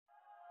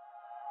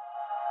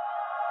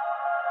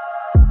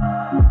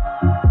Thank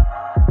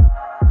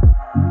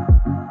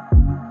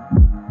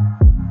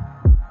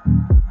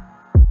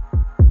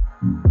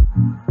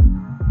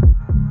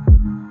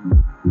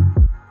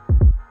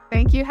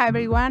you. Hi,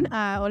 everyone.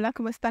 Hola,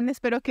 ¿cómo están?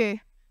 Espero que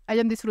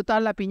hayan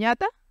disfrutado la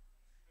piñata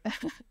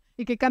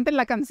y que canten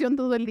la canción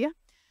todo el día.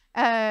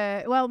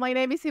 Well, my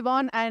name is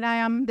Ivonne, and I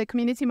am the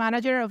community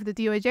manager of the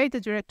DOAJ,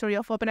 the Directory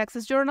of Open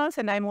Access Journals,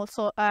 and I'm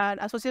also an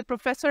associate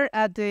professor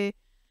at the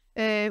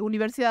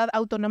Universidad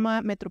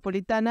Autónoma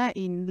Metropolitana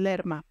in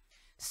Lerma.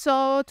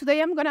 So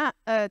today I'm going to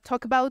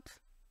talk about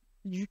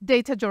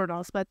data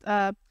journals, but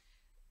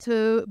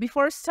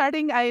before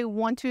starting, I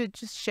want to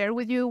just share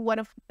with you one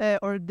of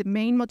or the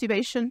main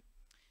motivation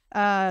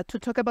to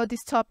talk about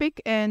this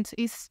topic, and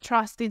is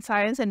trust in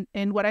science,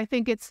 and what I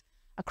think it's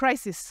a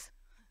crisis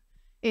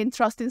in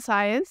trust in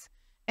science.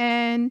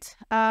 And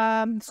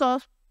so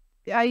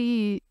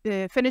I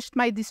finished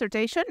my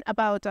dissertation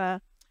about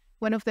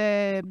one of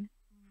the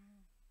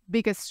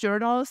biggest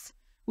journals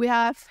we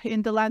have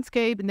in the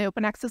landscape, in the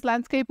open access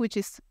landscape, which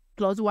is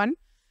PLOS ONE.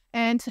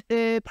 And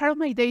part of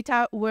my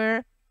data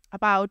were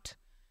about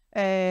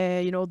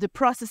the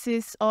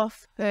processes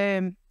of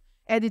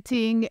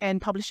editing and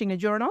publishing a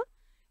journal.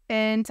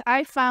 And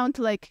I found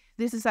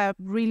this is a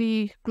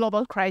really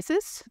global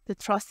crisis, the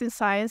trust in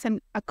science,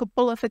 and a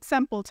couple of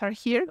examples are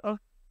here.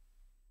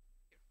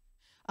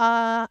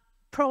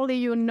 Probably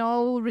you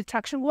know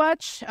Retraction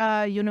Watch,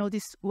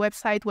 this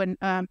website when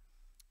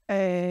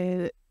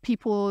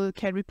people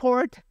can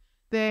report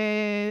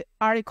the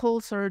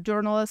articles or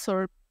journals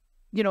or,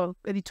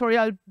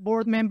 editorial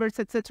board members,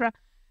 etc.,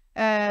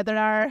 that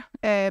are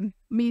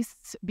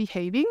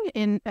misbehaving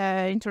in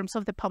terms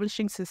of the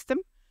publishing system.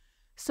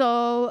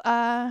 So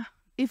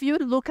if you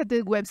look at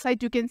the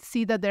website, you can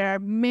see that there are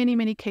many,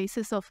 many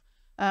cases of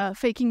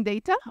faking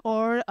data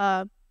or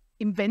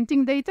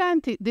inventing data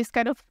and these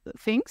kind of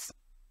things,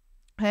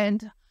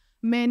 and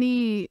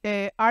many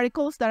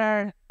articles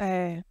that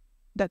are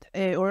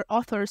or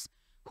authors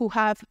who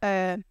have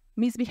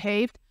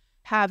misbehaved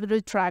have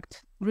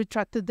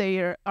retracted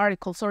their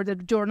articles, or the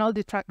journal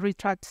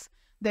retracts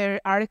their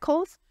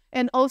articles.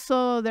 And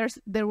also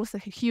there was a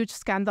huge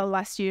scandal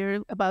last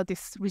year about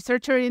this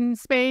researcher in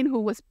Spain who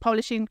was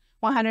publishing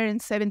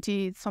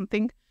 170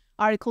 something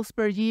articles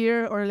per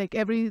year, or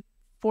every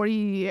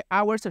 40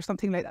 hours or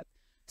something like that.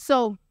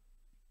 So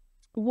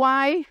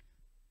why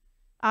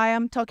I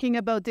am talking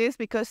about this?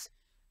 Because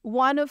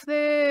one of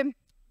the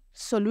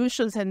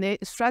solutions and the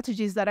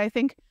strategies that I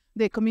think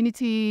the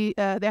community,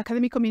 the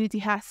academic community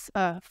has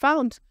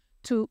found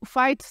to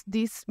fight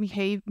these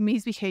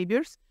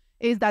misbehaviors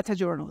is data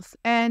journals.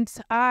 And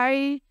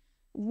I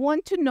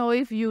want to know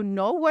if you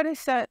know what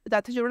is a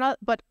data journal,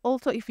 but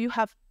also if you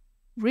have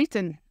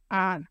written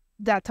a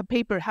data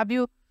paper. Have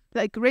you,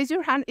 raise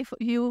your hand if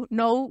you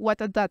know what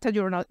a data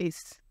journal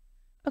is?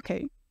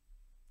 Okay.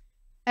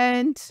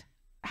 And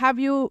have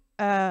you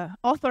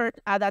authored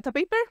a data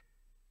paper?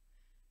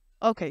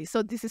 Okay,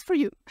 so this is for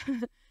you.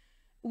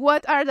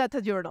 What are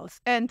data journals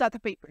and data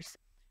papers?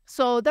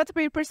 So data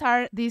papers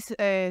are these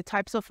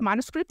types of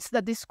manuscripts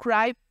that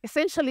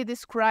essentially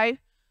describe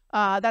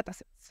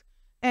datasets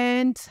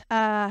and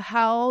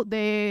how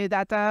the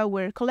data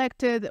were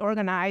collected,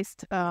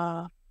 organized,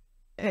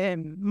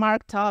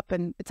 marked up,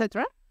 and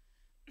etc.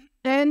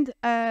 And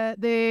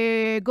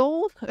the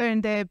goal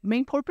and the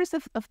main purpose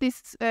of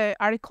these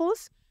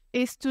articles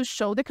is to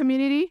show the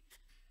community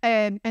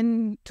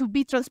and to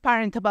be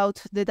transparent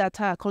about the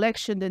data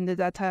collection and the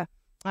data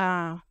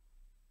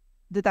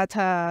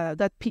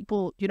that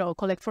people,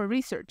 collect for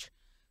research.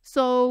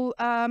 So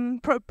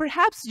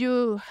perhaps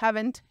you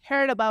haven't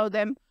heard about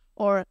them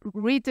or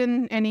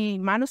written any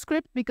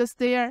manuscript because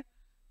they are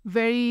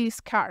very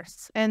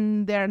scarce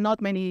and there are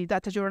not many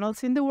data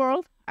journals in the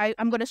world.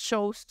 I'm going to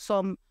show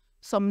some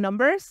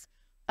numbers.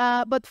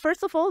 But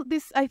first of all,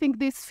 I think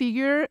this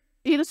figure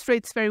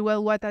illustrates very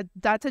well what a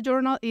data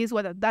journal is,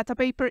 what a data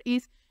paper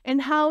is, and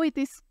how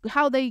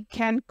they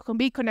can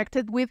be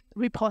connected with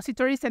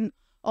repositories and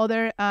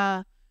other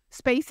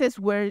spaces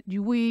where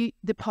we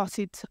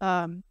deposit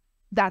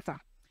data.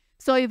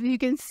 So if you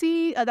can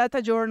see, a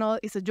data journal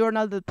is a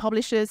journal that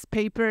publishes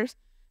papers,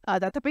 a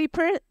data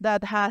paper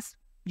that has,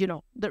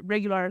 the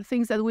regular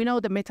things that we know,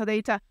 the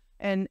metadata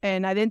and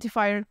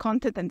identifier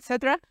content,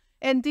 etc.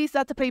 And this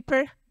data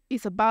paper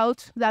is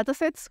about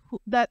datasets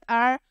that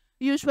are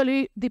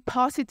usually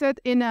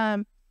deposited in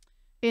a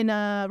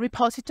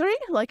repository,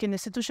 like an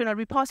institutional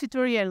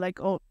repository, and like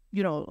a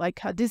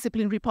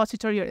discipline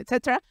repository,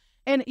 etc.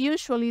 And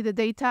usually the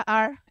data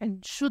are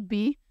and should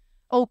be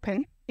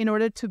open in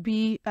order to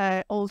be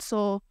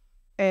also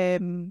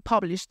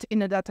published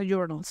in a data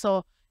journal.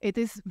 So it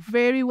is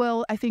very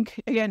well, I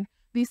think, again,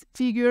 this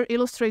figure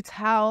illustrates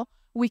how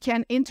we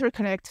can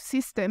interconnect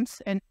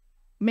systems and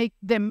make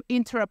them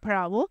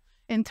interoperable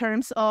in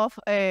terms of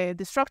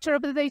the structure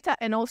of the data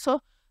and also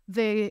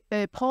the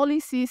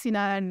policies in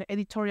an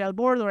editorial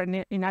board or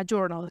in a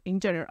journal in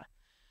general.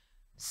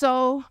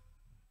 So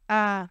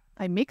I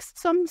mixed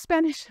some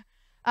Spanish,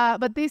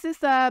 but this is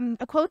a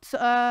quote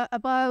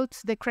about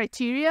the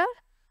criteria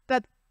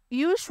that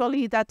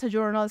usually data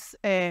journals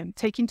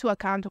take into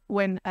account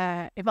when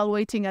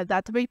evaluating a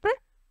data paper.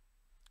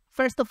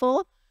 First of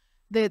all,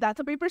 the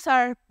data papers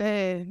are,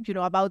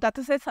 about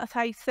datasets, as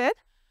I said,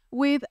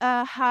 with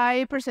a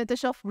high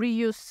percentage of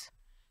reuse.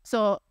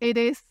 So it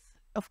is,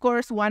 of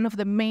course, one of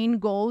the main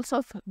goals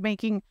of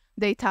making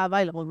data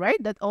available,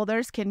 right? That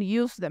others can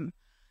use them.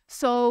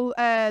 So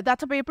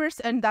data papers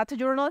and data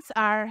journals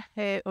are,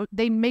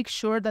 they make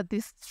sure that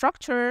this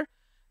structure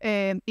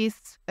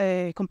is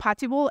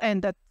compatible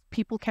and that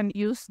people can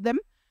use them.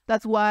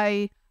 That's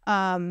why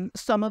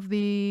some of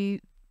the,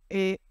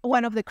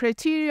 one of the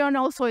criterion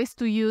also is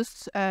to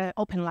use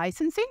open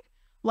licensing,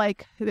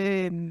 like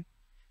free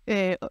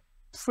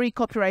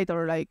copyright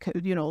or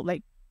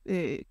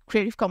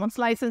Creative Commons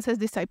licenses,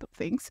 this type of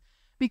things,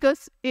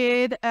 because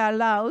it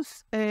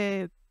allows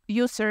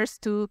users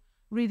to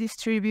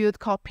redistribute,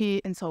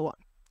 copy, and so on.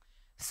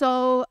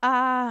 So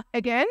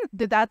again,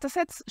 the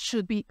datasets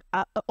should be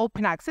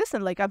open access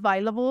and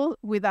available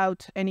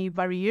without any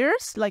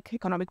barriers, like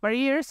economic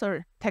barriers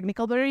or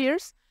technical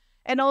barriers.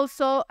 And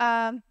also,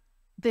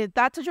 the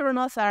data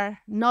journals are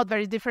not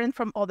very different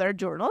from other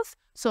journals.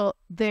 So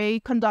they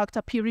conduct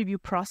a peer review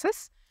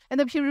process. And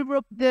the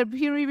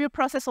peer review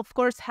process, of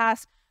course,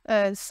 has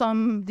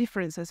some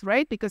differences,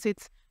 right? Because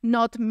it's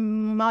not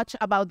much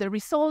about the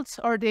results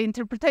or the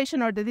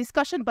interpretation or the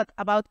discussion, but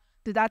about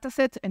the data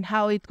set and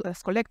how it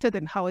was collected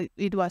and how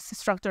it was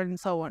structured and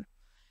so on.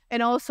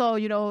 And also,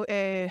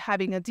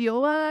 having a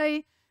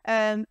DOAJ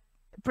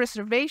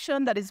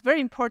preservation that is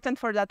very important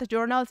for data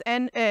journals,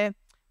 and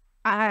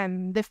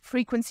the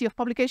frequency of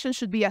publication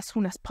should be as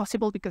soon as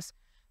possible, because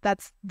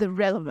that's the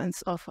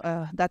relevance of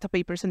data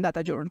papers and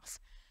data journals.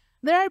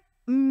 There are,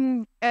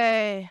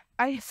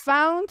 I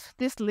found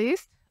this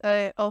list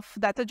of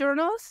data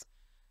journals,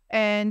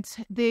 and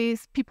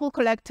these people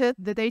collected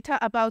the data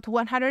about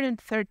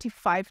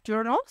 135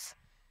 journals.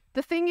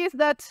 The thing is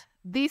that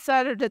these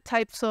are the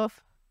types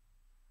of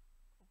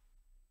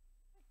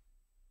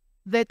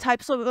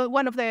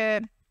one of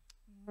the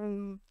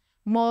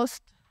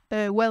most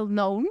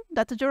well-known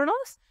data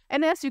journals.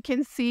 And as you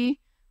can see,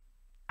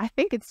 I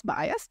think it's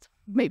biased.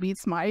 Maybe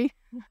it's my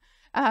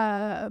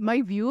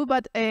my view,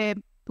 but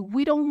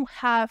we don't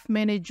have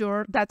many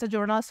data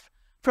journals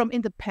from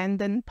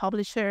independent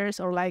publishers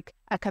or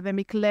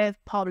academic-led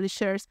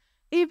publishers.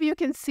 If you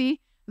can see,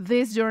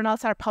 these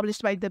journals are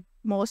published by the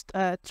most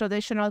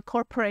traditional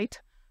corporate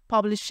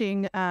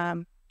publishing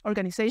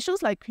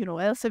organizations, like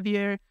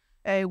Elsevier,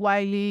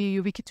 Wiley,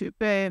 Ubiquity,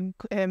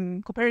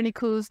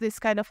 Copernicus, this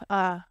kind of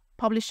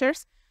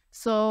publishers.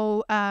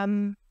 So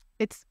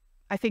it's,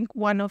 I think,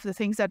 one of the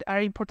things that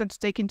are important to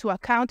take into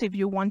account if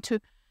you want to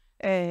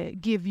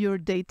give your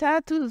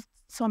data to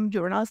some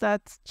journals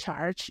that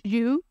charge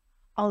you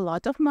a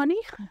lot of money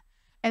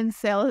and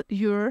sell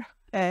your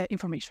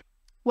information.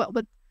 Well,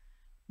 but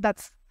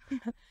that's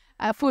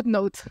a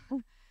footnote.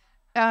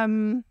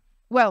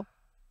 Well,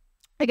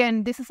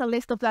 again, this is a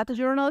list of data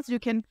journals. You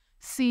can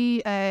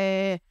see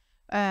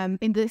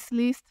in this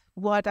list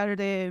what are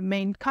the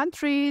main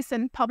countries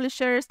and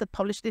publishers that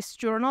publish these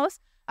journals.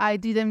 I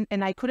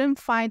couldn't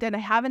find, and I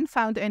haven't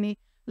found any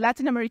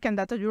Latin American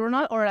data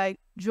journal or a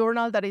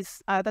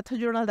data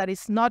journal that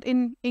is not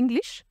in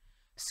English.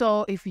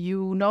 So if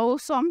you know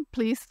some,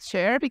 please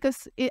share,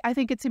 because I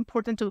think it's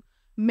important to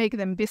make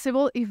them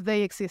visible if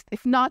they exist.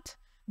 If not,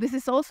 this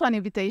is also an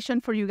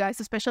invitation for you guys,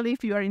 especially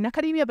if you are in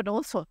academia, but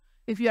also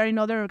if you are in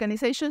other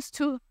organizations,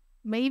 to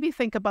maybe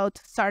think about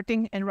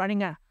starting and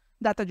running a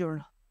data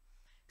journal.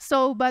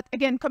 So, but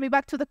again, coming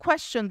back to the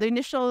question, the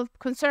initial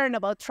concern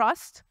about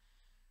trust,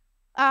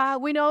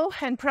 we know,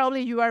 and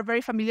probably you are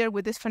very familiar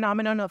with this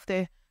phenomenon of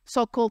the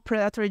so-called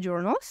predatory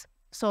journals.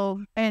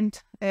 So, and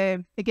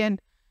again,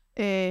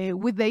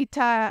 with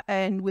data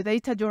and with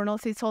data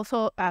journals, it's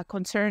also a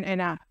concern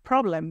and a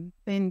problem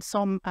in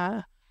some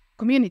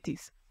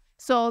communities.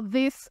 So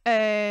this,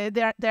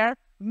 there are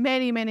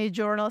many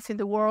journals in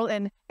the world,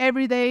 and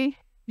every day,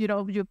 you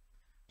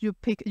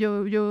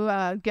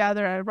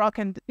gather a rock,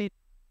 and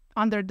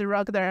under the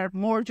rock there are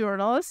more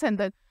journals, and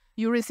then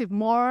you receive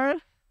more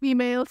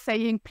emails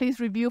saying, please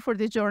review for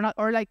this journal,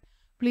 or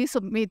please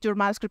submit your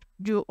manuscript.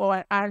 You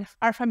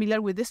are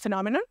familiar with this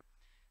phenomenon.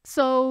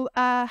 So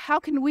how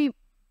can we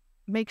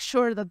make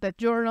sure that the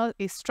journal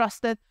is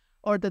trusted,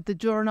 or that the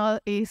journal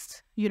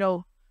is,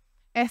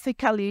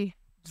 ethically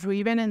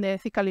driven and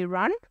ethically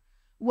run?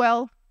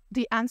 Well,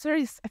 the answer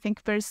is, I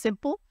think, very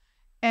simple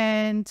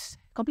and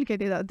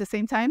complicated at the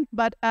same time,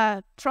 but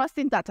trust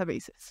in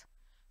databases.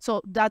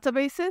 So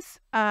databases,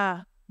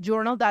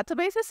 journal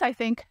databases, I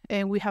think,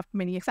 and we have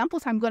many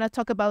examples. I'm going to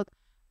talk about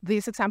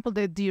this example,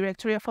 the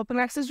Directory of Open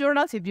Access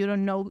Journals. If you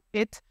don't know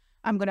it,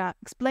 I'm going to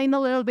explain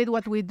a little bit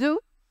what we do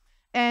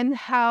and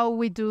how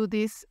we do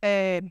this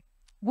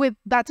with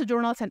data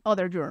journals and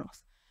other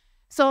journals.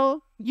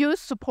 So use,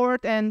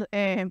 support, and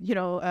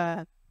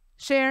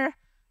share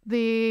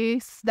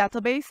these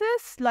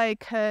databases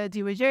like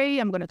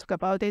DOAJ. I'm going to talk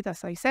about it,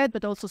 as I said,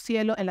 but also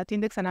Cielo and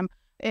Latindex, and I'm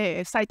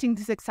citing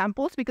these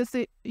examples because,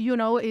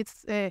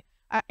 it's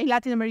in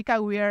Latin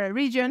America, we are a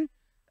region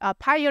a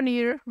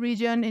pioneer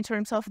region in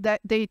terms of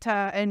that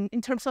data and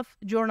in terms of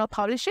journal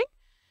publishing.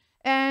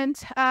 And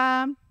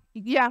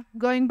yeah,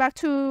 going back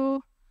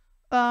to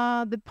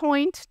the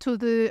point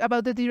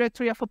about the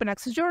directory of open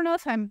access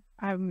journals,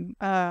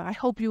 I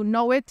hope you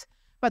know it,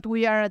 but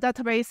we are a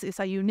database. It's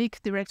a unique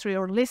directory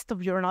or list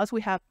of journals. We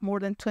have more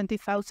than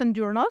 20,000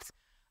 journals.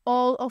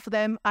 All of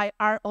them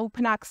are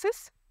open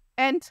access.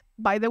 And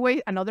by the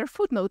way, another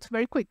footnote,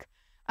 very quick.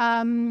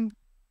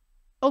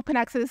 Open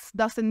access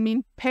doesn't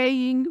mean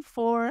paying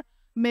for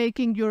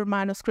making your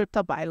manuscript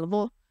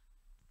available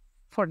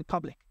for the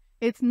public.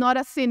 It's not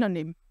a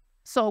synonym.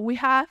 So we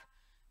have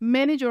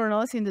many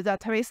journals in the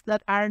database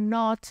that are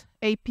not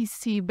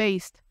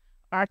APC-based,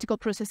 article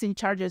processing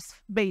charges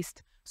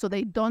based. So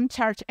they don't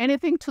charge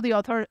anything to the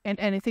author and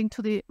anything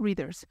to the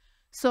readers.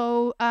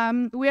 So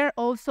we are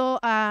also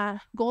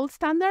a gold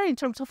standard in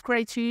terms of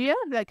criteria,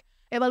 like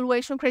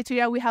evaluation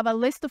criteria. We have a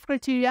list of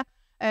criteria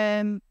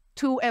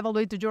to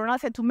evaluate the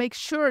journals and to make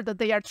sure that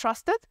they are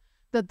trusted,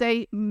 that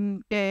they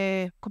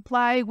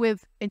comply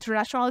with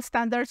international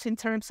standards in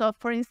terms of,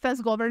 for instance,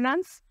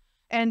 governance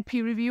and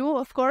peer review,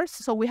 of course.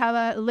 So we have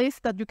a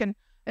list that you can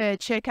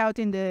check out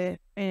in the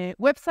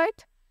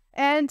website.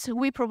 And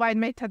we provide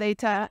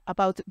metadata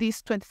about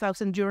these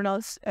 20,000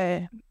 journals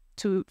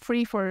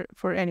free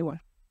for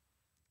anyone.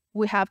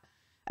 We have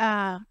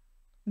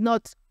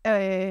not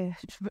a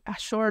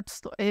short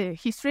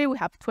history. We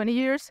have 20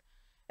 years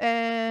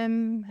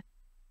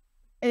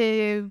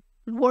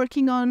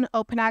working on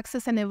open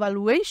access and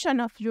evaluation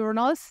of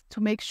journals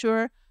to make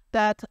sure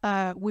that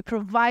we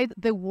provide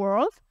the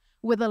world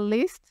with a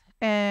list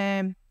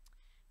that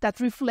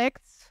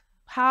reflects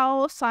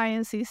how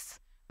science is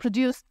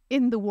produced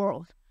in the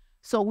world.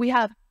 So we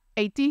have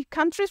 80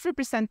 countries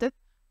represented,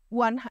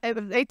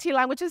 80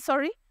 languages,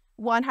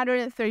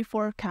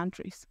 134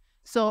 countries.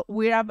 So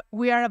we are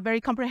a very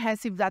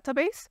comprehensive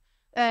database,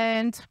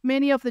 and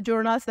many of the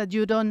journals that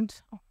you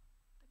don't,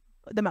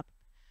 the map,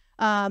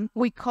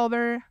 we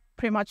cover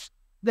pretty much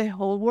the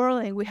whole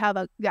world, and we have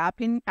a gap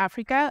in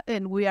Africa,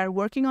 and we are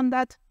working on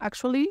that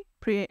actually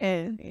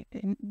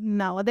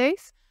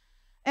nowadays.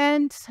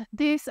 And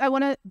this, I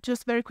want to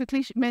just very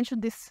quickly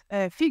mention this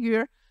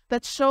figure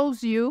that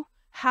shows you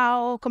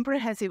how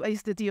comprehensive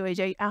is the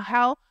DOAJ and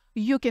how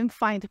you can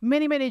find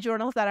many, many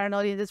journals that are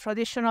not in the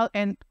traditional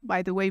and,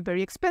 by the way,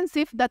 very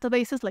expensive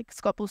databases like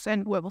Scopus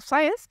and Web of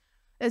Science.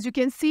 As you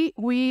can see,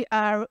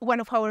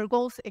 one of our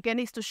goals, again,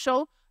 is to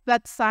show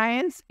that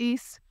science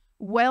is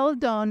well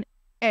done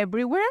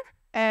everywhere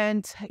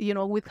and,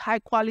 with high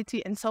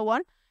quality and so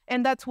on.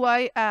 And that's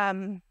why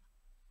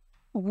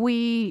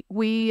we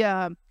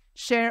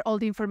share all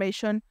the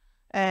information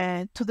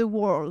to the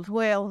world.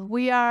 Well,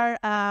 we are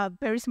a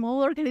very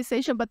small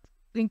organization, but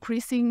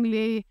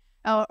increasingly,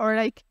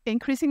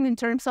 increasing in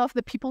terms of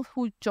the people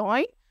who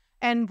join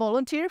and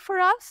volunteer for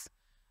us.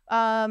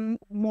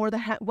 More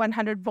than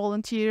 100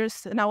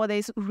 volunteers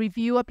nowadays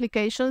review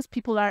applications.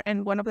 People are,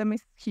 and one of them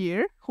is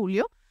here,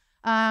 Julio.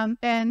 They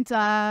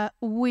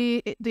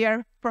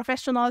are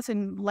professionals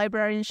in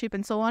librarianship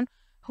and so on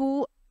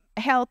who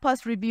help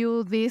us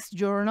review these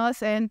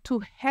journals and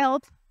to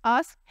help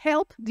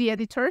the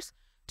editors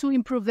to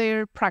improve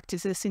their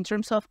practices in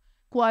terms of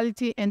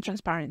quality and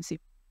transparency.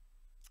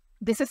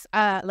 This is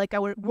like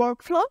our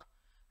workflow,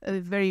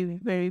 very,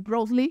 very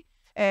broadly.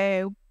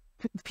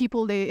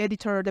 People, the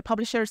editor, the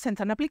publisher sends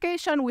an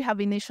application. We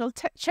have initial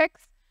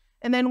checks,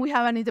 and then we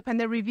have an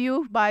independent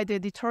review by the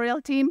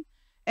editorial team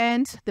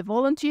and the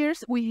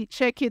volunteers. We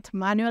check it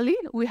manually.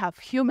 We have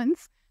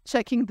humans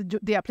checking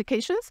the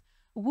applications.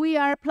 We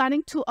are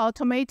planning to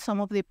automate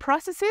some of the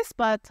processes,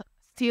 but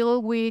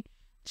still we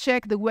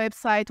check the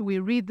website, we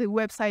read the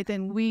website,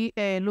 and we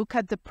look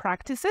at the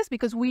practices,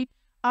 because we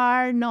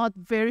are not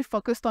very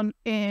focused on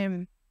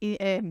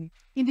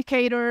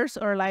indicators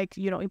or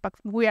impact.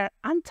 We are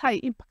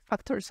anti-impact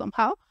factors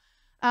somehow.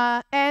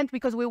 And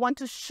because we want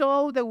to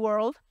show the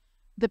world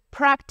the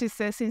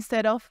practices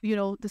instead of,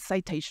 the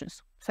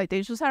citations.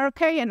 Citations are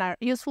okay and are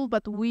useful,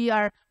 but we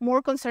are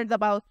more concerned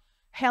about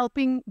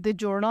helping the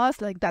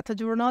journals, like data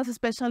journals,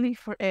 especially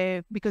for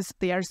because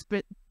they are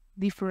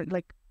different,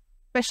 like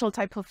special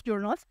type of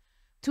journals,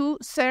 to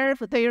serve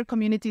their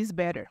communities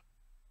better.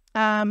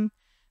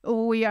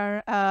 We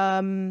are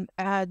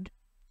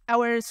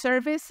our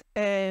service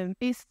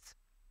is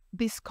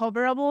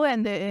discoverable,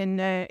 and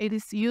it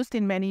is used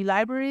in many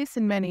libraries,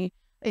 in many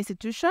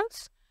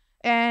institutions.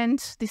 And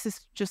this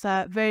is just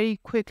a very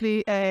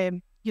quickly,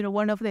 one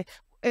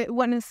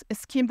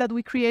scheme that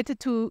we created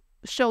to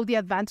show the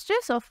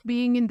advantages of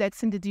being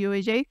indexed in the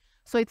DOAJ.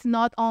 So it's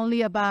not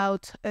only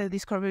about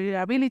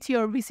discoverability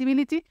or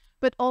visibility,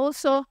 but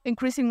also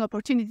increasing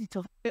opportunities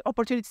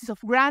of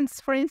grants.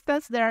 For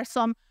instance, there are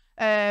some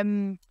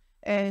funders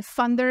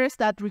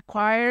that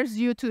requires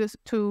you to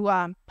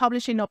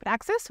publish in open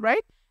access,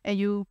 right? And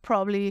you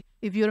probably,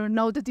 if you don't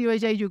know the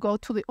DOAJ, you go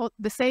to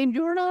the same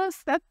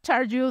journals that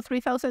charge you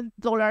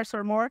 $3,000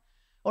 or more,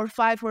 or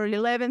 $5,000 or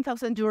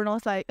 $11,000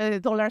 journals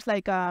dollars,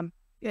 like computational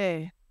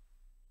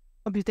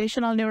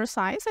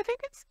neuroscience, I think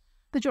it's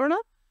the journal.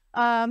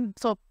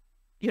 So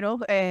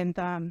and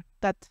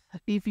that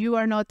if you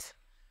are not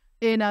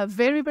in a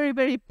very, very,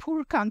 very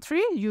poor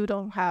country, you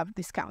don't have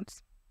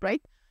discounts,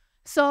 right?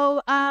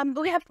 So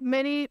we have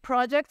many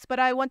projects, but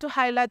I want to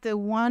highlight the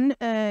one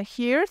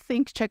here,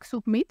 Think, Check,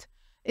 Submit.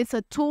 It's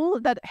a tool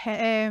that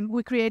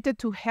we created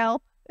to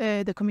help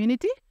the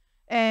community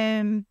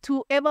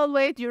to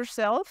evaluate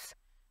yourself,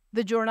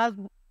 the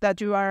journal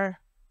that you are,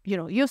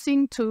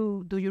 using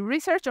to do your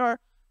research or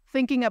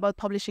thinking about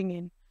publishing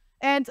in.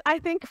 And I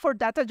think for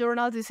data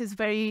journals, this is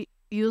very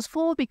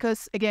useful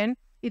because, again,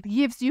 it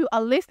gives you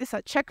a list, it's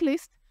a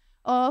checklist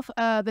of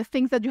the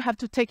things that you have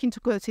to take into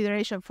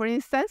consideration. For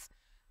instance,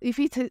 if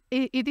it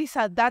is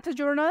a data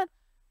journal,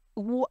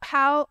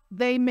 how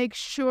they make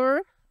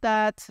sure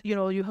that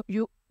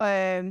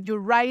your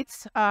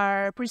rights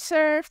are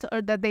preserved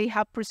or that they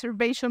have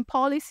preservation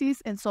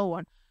policies and so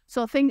on.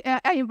 So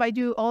I invite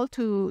you all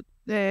to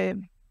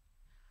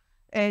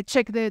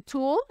check the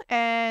tool,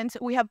 and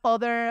we have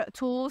other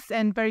tools.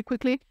 And very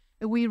quickly,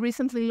 we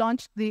recently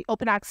launched the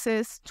Open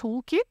Access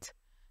Toolkit,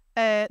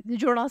 the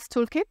Journals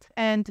Toolkit,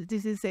 and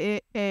this is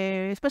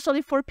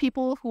especially for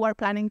people who are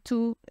planning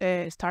to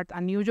start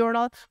a new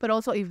journal, but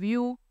also if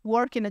you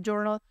work in a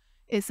journal,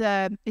 it's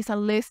a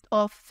list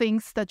of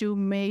things that you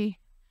may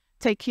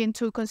take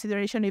into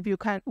consideration if you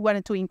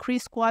wanted to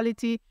increase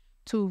quality,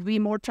 to be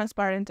more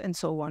transparent, and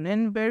so on.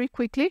 And very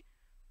quickly,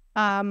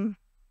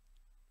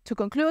 to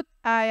conclude,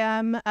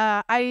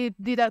 I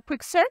did a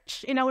quick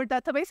search in our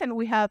database, and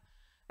we have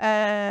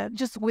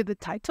just with the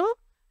title,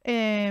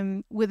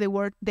 with the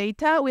word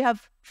data, we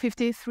have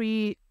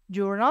 53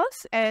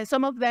 journals.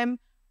 Some of them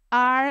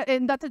are,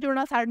 and data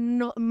journals are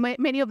not,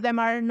 many of them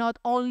are not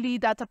only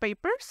data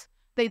papers.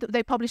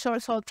 They publish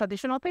also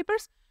traditional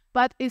papers,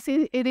 but it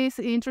is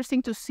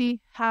interesting to see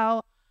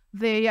how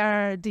they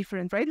are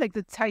different, right? Like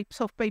the types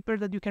of paper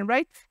that you can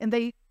write, and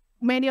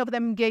many of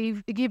them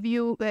give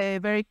you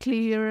very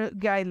clear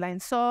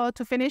guidelines. So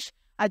to finish,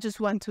 I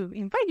just want to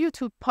invite you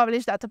to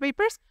publish data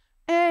papers.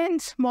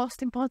 And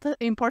most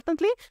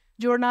importantly,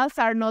 journals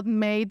are not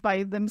made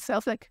by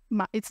themselves. Like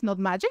it's not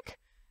magic.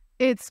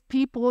 It's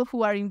people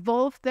who are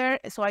involved there.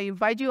 So I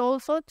invite you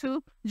also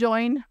to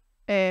join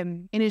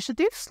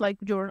initiatives like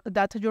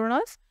data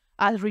journals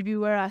as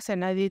reviewer, as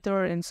an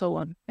editor, and so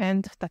on.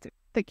 And that's it.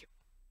 Thank you.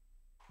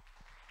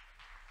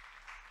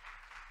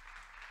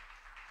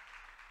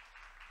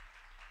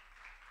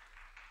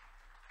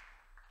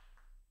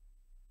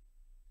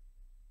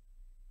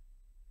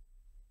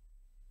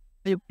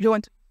 You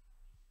want to?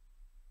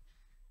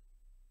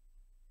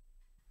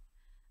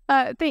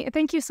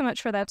 Thank you so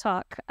much for that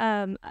talk.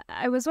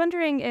 I was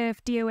wondering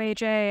if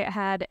DOAJ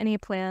had any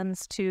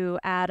plans to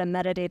add a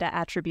metadata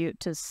attribute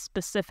to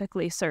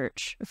specifically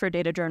search for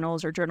data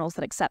journals or journals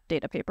that accept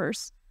data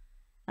papers.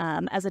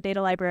 As a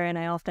data librarian,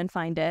 I often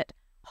find it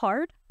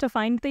hard to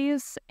find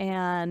these,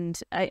 and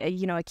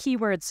a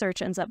keyword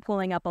search ends up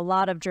pulling up a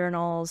lot of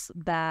journals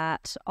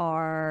that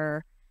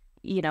are,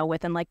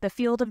 within like the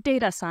field of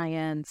data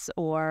science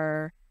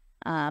or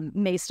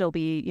may still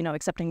be,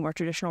 accepting more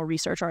traditional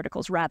research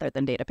articles rather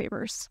than data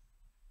papers?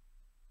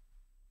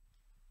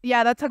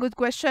 Yeah, that's a good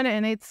question,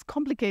 and it's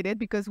complicated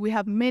because we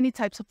have many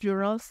types of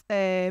journals.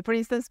 For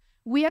instance,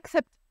 we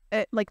accept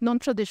like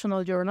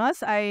non-traditional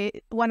journals.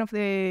 One of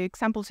the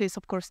examples is,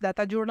 of course,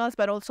 data journals,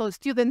 but also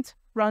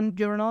student-run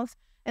journals,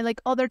 and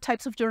like other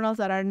types of journals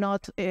that are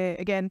not,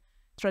 again,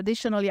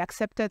 traditionally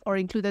accepted or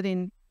included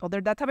in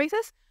other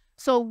databases.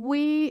 So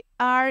we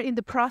are in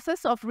the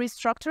process of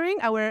restructuring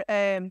our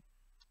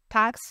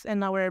tags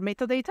and our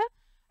metadata.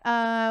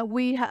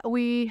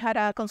 We had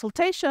a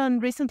consultation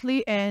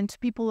recently, and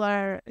people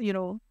are,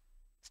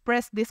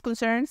 expressed these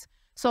concerns.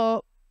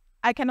 So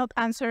I cannot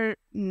answer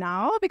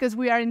now because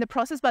we are in the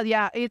process, but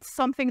yeah, it's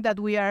something that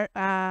we are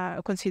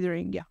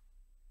considering. Yeah.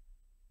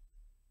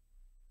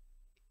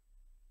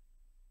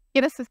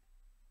 Yes.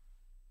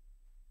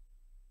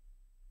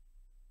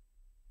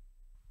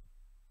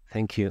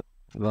 Thank you,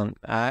 Ivonne.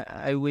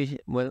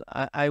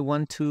 I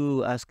want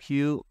to ask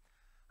you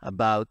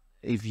about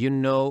if you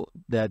know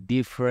the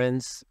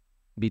difference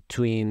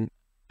between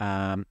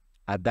a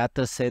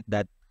data set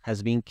that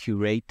has been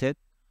curated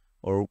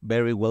or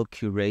very well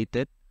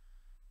curated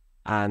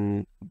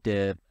and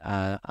the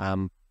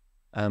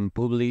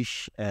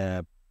published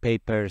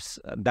papers,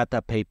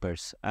 data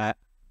papers,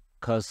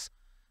 because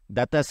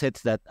data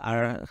sets that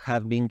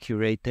have been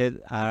curated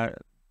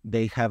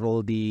they have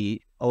all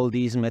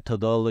these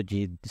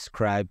methodology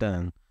described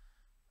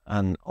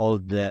and all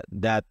the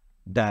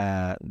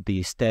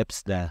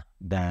steps that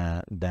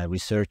the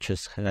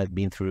researchers have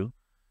been through.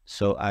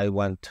 So I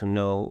want to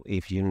know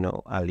if you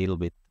know a little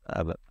bit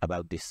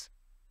about this.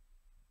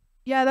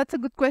 Yeah, that's a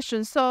good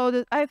question.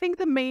 So I think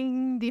the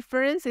main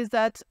difference is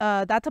that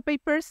data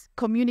papers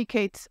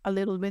communicate a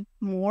little bit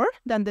more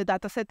than the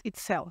dataset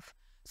itself.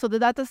 So the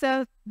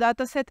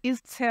dataset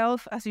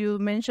itself, as you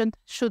mentioned,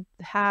 should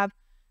have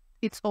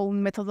its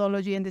own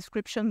methodology and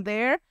description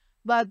there.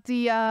 But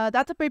the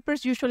data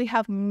papers usually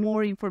have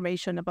more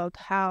information about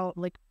how,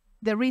 like,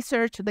 the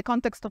research, the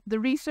context of the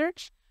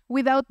research,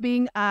 without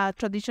being a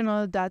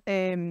traditional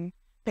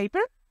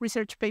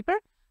research paper.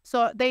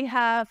 So they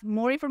have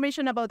more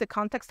information about the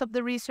context of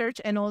the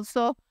research and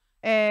also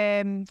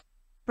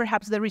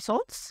perhaps the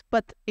results,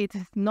 but it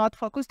is not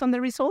focused on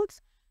the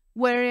results.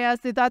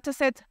 Whereas the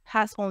dataset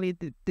has only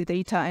the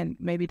data and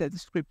maybe the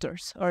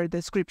descriptors or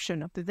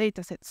description of the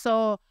dataset.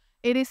 So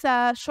it is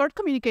a short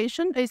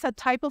communication. It's a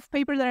type of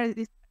paper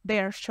that they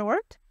are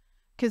short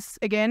because,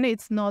 again,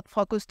 it's not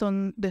focused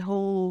on the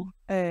whole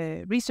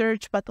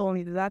research, but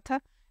only the data.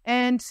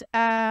 And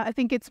I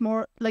think it's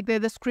more like the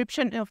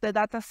description of the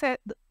dataset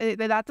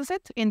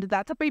in the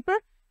data paper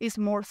is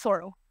more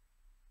thorough.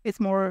 It's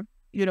more,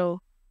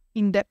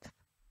 in depth.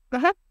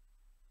 Uh-huh.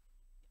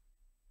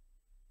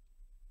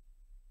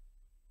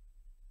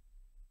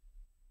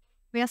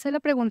 Voy a hacer la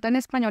pregunta en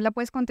español, la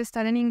puedes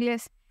contestar en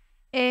inglés.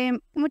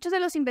 Muchos de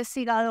los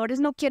investigadores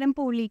no quieren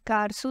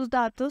publicar sus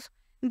datos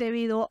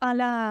debido a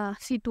la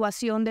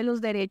situación de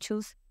los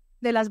derechos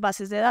de las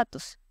bases de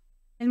datos.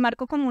 El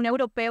marco común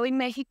europeo y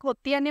México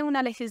tiene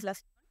una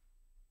legislación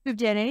sui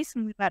generis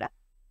muy rara,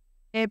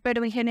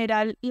 pero en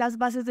general las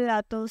bases de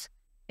datos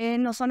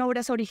no son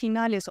obras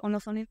originales o no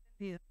son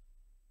entendidas.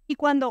 Y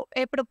cuando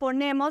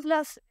proponemos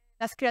las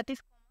Creative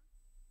Commons,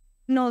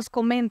 nos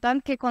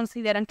comentan que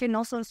consideran que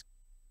no son,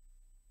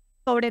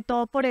 sobre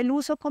todo por el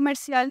uso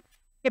comercial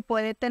que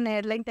puede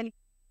tener la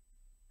inteligencia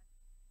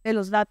de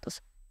los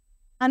datos.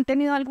 ¿Han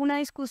tenido alguna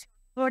discusión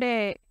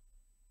sobre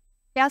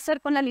qué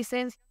hacer con la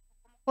licencia,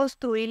 cómo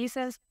construir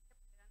licencias que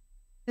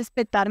puedan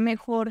respetar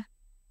mejor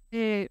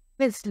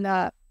pues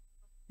la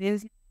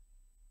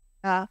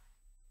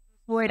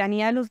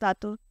soberanía de los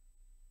datos de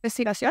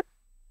investigación?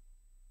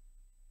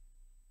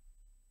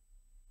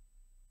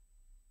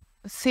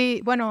 Sí,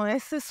 bueno,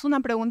 esa es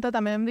una pregunta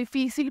también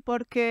difícil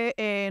porque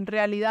en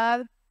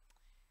realidad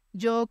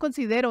yo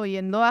considero, y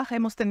en DOAJ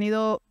hemos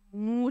tenido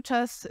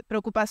muchas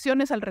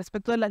preocupaciones al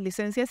respecto de las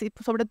licencias y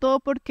sobre todo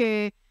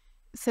porque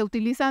se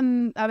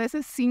utilizan a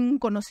veces sin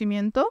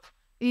conocimiento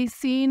y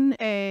sin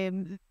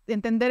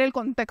entender el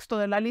contexto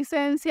de la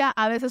licencia.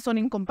 A veces son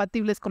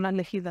incompatibles con las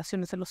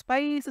legislaciones de los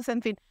países,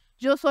 en fin.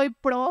 Yo soy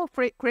pro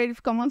Creative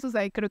Commons, o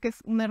sea, creo que es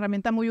una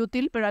herramienta muy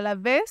útil, pero a la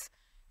vez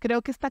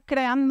creo que está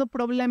creando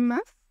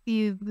problemas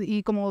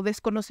y como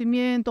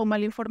desconocimiento o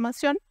mala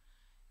información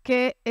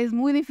que es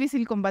muy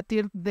difícil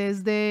combatir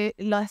desde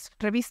las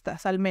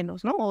revistas, al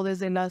menos, ¿no? O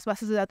desde las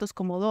bases de datos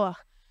como DOAJ.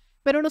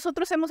 Pero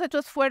nosotros hemos hecho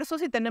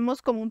esfuerzos y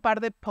tenemos como un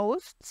par de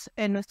posts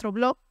en nuestro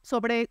blog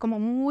sobre como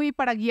muy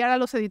para guiar a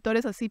los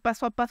editores así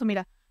paso a paso.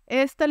 Mira,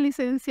 esta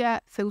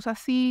licencia se usa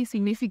así,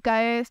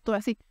 significa esto,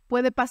 así.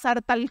 Puede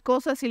pasar tal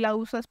cosa si la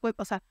usas,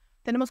 o sea,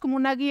 tenemos como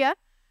una guía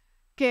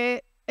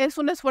que es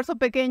un esfuerzo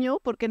pequeño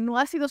porque no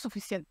ha sido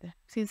suficiente,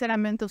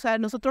 sinceramente. O sea,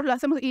 nosotros lo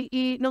hacemos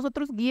y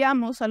nosotros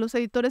guiamos a los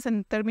editores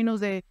en términos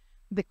de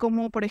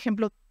cómo, por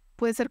ejemplo,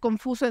 puede ser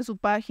confuso en su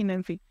página,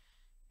 en fin.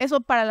 Eso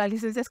para las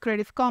licencias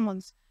Creative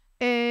Commons.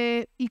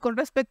 Y con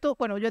respecto,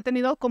 bueno, yo he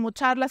tenido como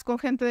charlas con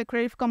gente de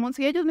Creative Commons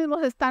y ellos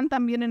mismos están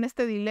también en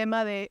este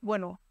dilema de,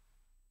 bueno,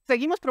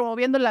 ¿seguimos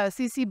promoviendo la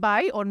CC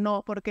BY o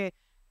no? Porque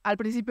al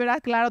principio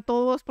era claro,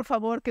 todos, por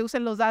favor, que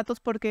usen los datos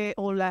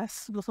o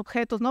los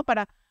objetos, ¿no?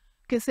 Para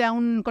que sea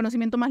un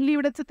conocimiento más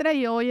libre, etcétera.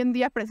 Y hoy en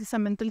día,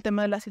 precisamente, el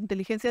tema de las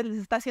inteligencias les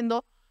está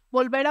haciendo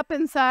volver a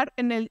pensar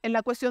en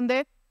la cuestión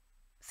de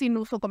sin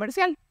uso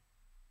comercial,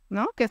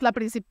 ¿no? Que es la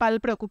principal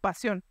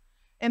preocupación.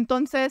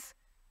 Entonces,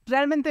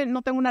 realmente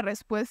no tengo una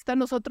respuesta.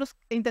 Nosotros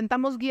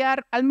intentamos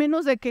guiar, al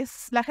menos de que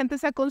la gente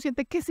sea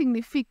consciente qué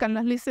significan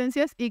las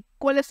licencias y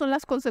cuáles son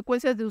las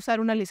consecuencias de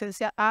usar una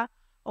licencia A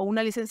o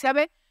una licencia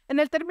B. En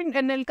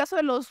el caso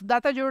de los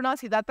data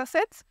journals y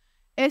datasets,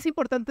 es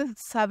importante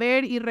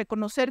saber y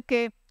reconocer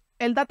que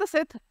el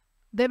dataset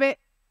debe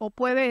o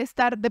puede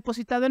estar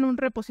depositado en un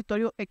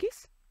repositorio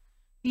X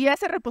y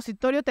ese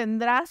repositorio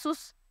tendrá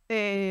sus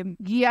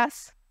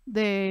guías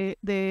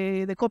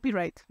de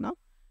copyright, ¿no?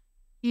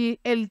 Y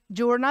el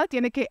journal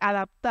tiene que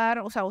adaptar,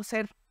 o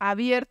ser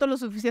abierto lo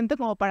suficiente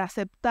como para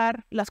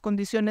aceptar las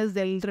condiciones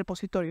del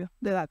repositorio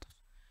de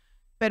datos.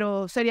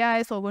 Pero sería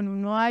eso, bueno,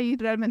 no hay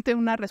realmente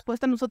una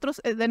respuesta.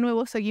 Nosotros, de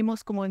nuevo,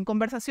 seguimos como en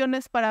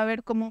conversaciones para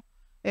ver cómo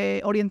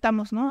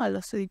orientamos, ¿no? A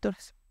los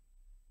editores.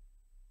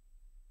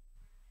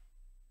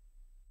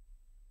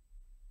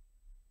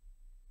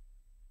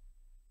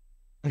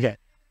 Okay.